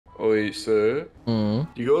Oi, sir. Mm.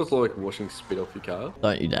 Do you guys like washing spit off your car?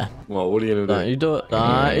 Don't you dare. Well, what are you gonna Don't do? you do it.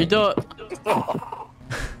 Don't you do it.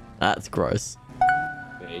 That's gross.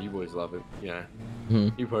 Yeah, you boys love it. Yeah.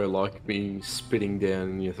 Mhm. You probably like me spitting down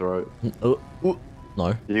in your throat. Oh,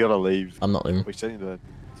 no, You gotta leave. I'm not leaving. We sent you the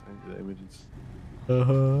images.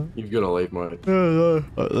 You've got to leave, mate. There's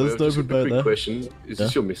Just no a food quick there. question. Is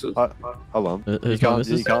this your missus? Hold on. Who's my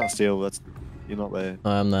missus? You can't steal. You're not there.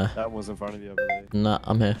 I am there. That one's in front of you over there. Nah,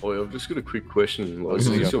 I'm here. Oh, I've just got a quick question. Like, is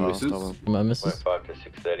Just this go your past, missus? hold My missus? 5 to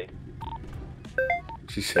 6:30.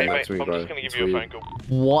 She said that to me, I'm bro. just gonna give It's you a phone weird. call.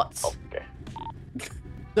 What? Okay.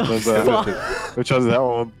 Where's Fuck. that? Which one's that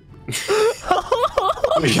one?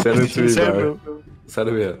 Send it to me, bro. Send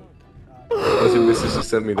it here. What's your missus just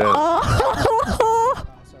sent me that?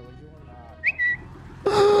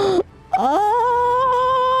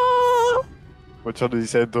 Which one did he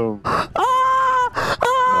send to him? I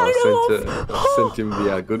sent him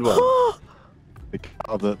the good one.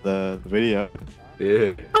 The video.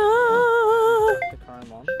 Yeah. The crime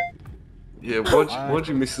one. Yeah, why'd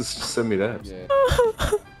your missus just send me that? Yeah.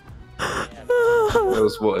 That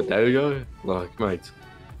was, what, a day ago? Like, mate.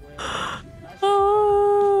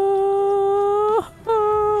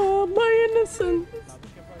 My innocence.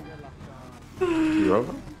 You right?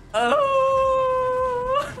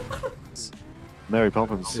 Mary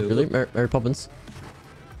Poppins. Yeah. Really? Mary Poppins?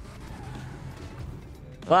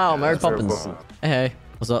 Wow, Mary that's Mary Poppins. Poppins. Hey,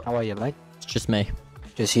 what's up? How are you, mate? It's just me.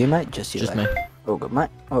 Just you, mate? Just you, Just mate? me. All good, mate?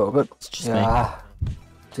 All good. It's just me. Yeah.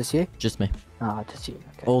 Just you? Just me. Ah, just you.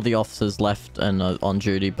 Okay. All the officers left and on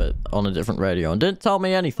duty, but on a different radio, and didn't tell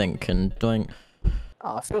me anything. And doing.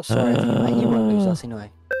 Oh, I feel sorry for you, mate. You won't lose us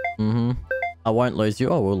anyway. I won't lose you.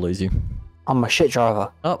 I will lose you. I'm a shit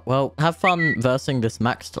driver. Oh well, have fun versing this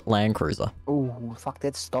maxed Land Cruiser. Ooh, fuck,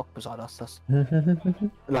 that's stock beside us. That's...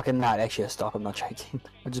 like, not actually a stock, I'm not joking.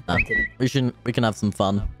 I just painted it. We can have some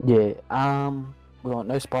fun. Yeah, we want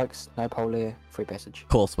no spikes, no pole air, free passage. Of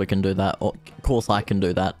course we can do that. Or, of course I can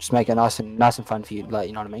do that. Just make it nice and fun for you, like,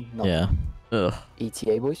 you know what I mean? Not Yeah. Ugh.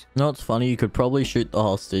 ETA, boys. No, it's funny. You could probably shoot the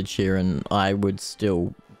hostage here, and I would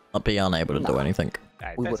still be unable to do anything.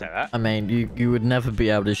 Hey, We don't say that. I mean, you would never be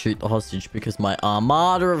able to shoot the hostage because my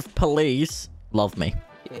armada of police love me.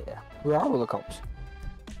 Yeah. Where are all the cops?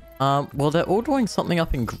 Well, they're all doing something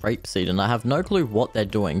up in Grapeseed, and I have no clue what they're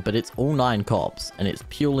doing, but it's all 9 cops, and it's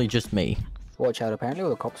purely just me. Watch out, apparently all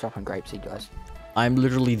the cops are up in Grapeseed, guys. I'm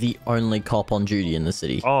literally the only cop on duty in the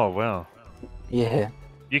city. Oh, wow. Yeah.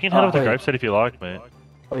 You can head Oh, off to hey. Grapeseed if you like, mate.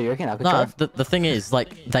 Oh, you reckon I could No, drive? the thing is,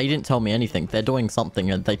 like, they didn't tell me anything. They're doing something,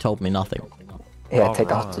 and they told me nothing. Yeah, Oh, take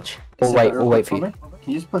the right. hostage. We'll wait for you. Can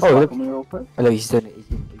you just push Oh, right look. for me real quick? Oh, look, he's doing it. He's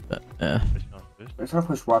doing it. But, Just gonna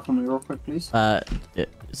push right for me real quick, please.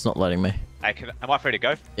 it's not letting me. Hey, am I free to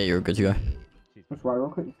go? Yeah, you're good to go. Push right real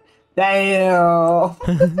quick. Damn!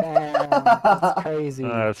 Damn, that's crazy.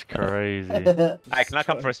 That's crazy. Hey, can I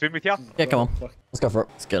come for a spin with you? Yeah, come on. Let's go for it.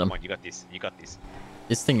 Let's get Come him. on, you got this. You got this.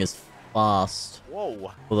 This thing is fast.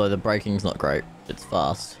 Whoa. Although the braking's not great. It's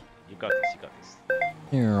fast. You got this. You got this.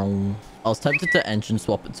 I was tempted to engine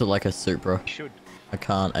swap it to like a Supra. You should. I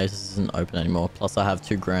can't. Asus isn't open anymore. Plus, I have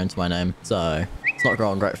 2 grand to my name. So, it's not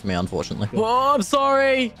going great for me, unfortunately. Oh, I'm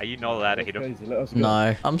sorry! Are you not allowed to hit him?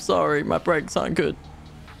 No, I'm sorry. My brakes aren't good.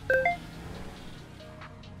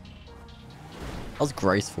 That was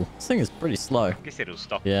graceful. This thing is pretty slow. I guess it'll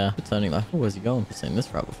stop. Yeah, good turning though. Oh, where's he going? I've seen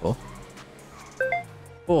this route before.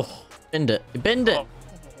 Oh, bend it. Bend it!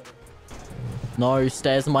 No,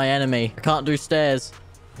 stairs are my enemy. I can't do stairs.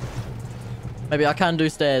 Maybe I can do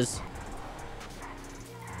stairs.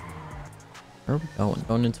 Where are we going?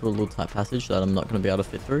 Going into a little tight passage that I'm not going to be able to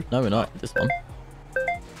fit through? No, we're not. This one.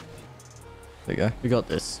 There we go. We got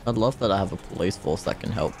this. I'd love that I have a police force that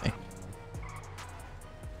can help me.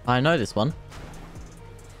 I know this one.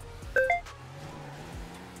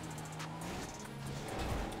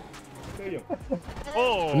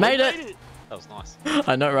 Oh, Made it! That was nice.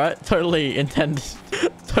 I know, right? Totally intended.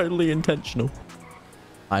 Totally intentional.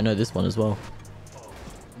 I know this one as well.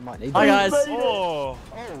 Might need Hi, that. guys. Oh.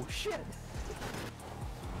 Oh, shit.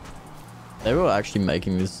 They were actually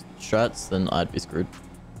making these strats, then I'd be screwed.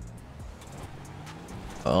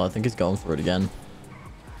 Oh, I think he's going for it again.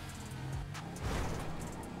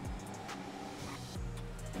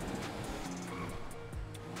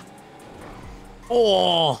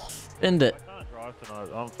 Oh, end it. I can't drive tonight.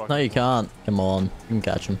 I'm fucking. No, you can't. Come on, you can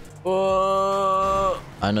catch him. Oh,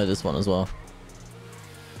 I know this one as well.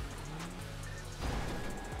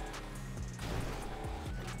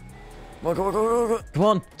 Come on, come on, come on, come on. Come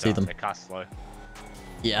on. See them. They're cast slow.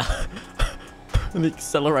 Yeah. The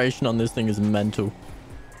acceleration on this thing is mental.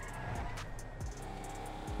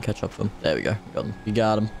 Catch up to him. There we go. Got him. You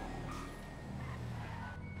got him.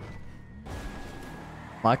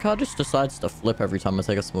 My car just decides to flip every time I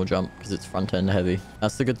take a small jump because it's front end heavy.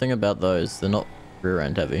 That's the good thing about those. They're not rear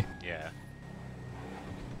end heavy. Yeah.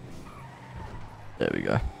 There we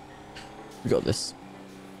go. We got this.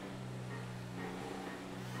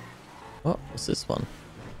 Oh, what's this one?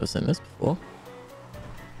 I've seen this before.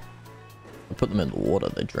 I put them in the water,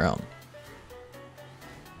 they drown.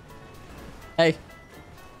 Hey.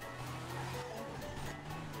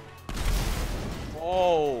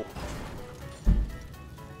 Whoa.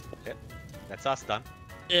 Okay. That's us done.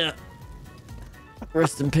 Yeah.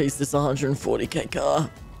 Rest in peace, this 140k car.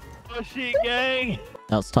 Oh shit, gang.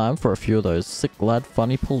 Now it's time for a few of those sick lad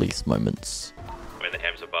funny police moments. We're in the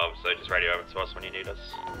M's above, so just radio over to us when you need us.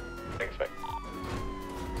 Thanks, mate.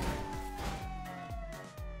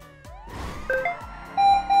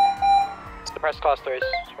 Press class 3s.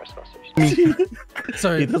 Press class 3s.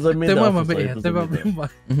 Sorry, doesn't mean they that, might my officer. mate It here. doesn't They mean might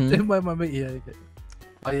that. Mhm. they might my mate here.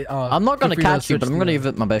 I'm not gonna Give me catch you, that but I'm switch gonna to give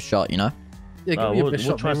it my best shot, you know? Yeah, give me a best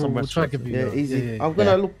shot. try We'll somewhere try else. to give you Yeah, that. easy. Yeah. I'm gonna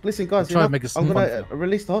Yeah. look. Listen, guys. Try and enough. make it I'm smooth gonna one.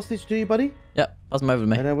 release the hostage to you, buddy, Yep, pass him over to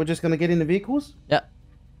me. and then we're just gonna get in the vehicles. Yep.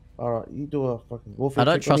 All right, you do a fucking warfare. I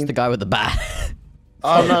don't check on trust him. the guy with the bat.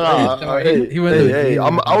 Oh, no, no. He went Hey, with- hey, he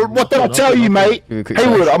I'm, went I, with- what did I tell you, mate? Give me a quick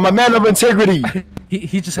Haywood, search. I'm a man of integrity.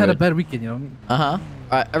 He just had a bad weekend, you know what I mean? Uh-huh.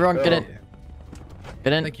 Alright, everyone get in.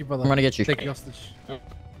 Get in. Thank you, brother. I'm gonna get you. Take you hostage.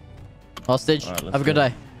 Hostage. Alright, let's Have a good go.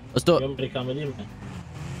 day. Let's do it.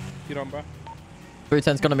 Get on, bro.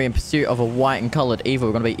 310's gonna be in pursuit of a white and coloured Evo.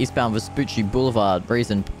 We're gonna be eastbound Vespucci Boulevard.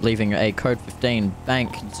 Reason leaving a code 15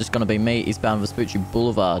 bank. It's just gonna be me eastbound Vespucci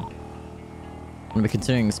Boulevard. Gonna be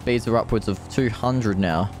continuing speeds are upwards of 200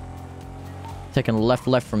 now. Taking a left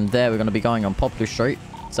from there. We're gonna be going on Poplar Street,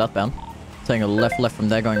 southbound. Taking a left from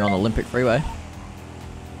there, going on Olympic Freeway.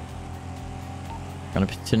 Gonna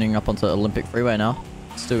be continuing up onto Olympic Freeway now.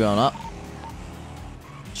 Still going up.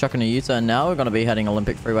 Chucking a U-turn now. We're gonna be heading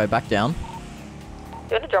Olympic Freeway back down.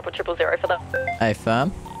 You want to drop a 000 for that? Hey,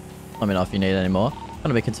 firm. Let me know if you need any more.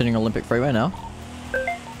 Gonna be continuing Olympic Freeway now.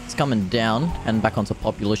 It's coming down and back onto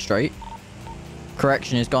Popular Street.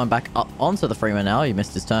 Correction, he's going back up onto the freeway now. He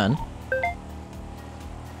missed his turn.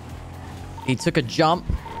 He took a jump.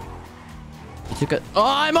 He took a... Oh,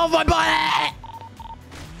 I'm off my body!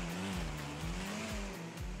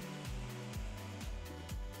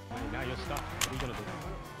 Now you're stuck. What are you gonna do?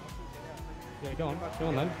 Yeah, go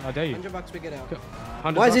on then. I dare you. $100 we get out.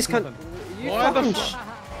 100 Why is bucks, this cunt? nothing. You Why the fucking.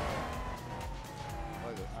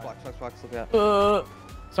 Flax, look out.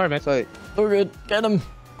 Sorry, man. So, Oh, good. Get him.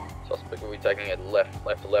 Suspect will be taking it left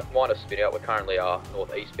to left. Minus spin out. We currently are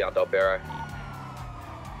northeastbound Albero.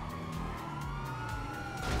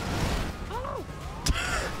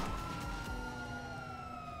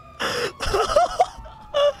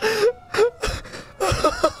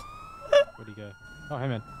 Where'd he go? Oh, hey,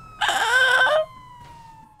 man.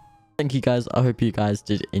 Thank you guys. I hope you guys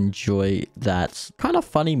did enjoy that kind of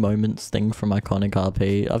funny moments thing from Iconic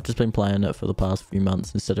RP. I've just been playing it for the past few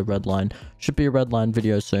months instead of Redline. Should be a Redline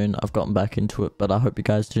video soon. I've gotten back into it, but I hope you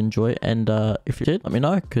guys did enjoy. And if you did, let me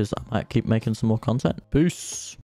know because I might keep making some more content. Peace.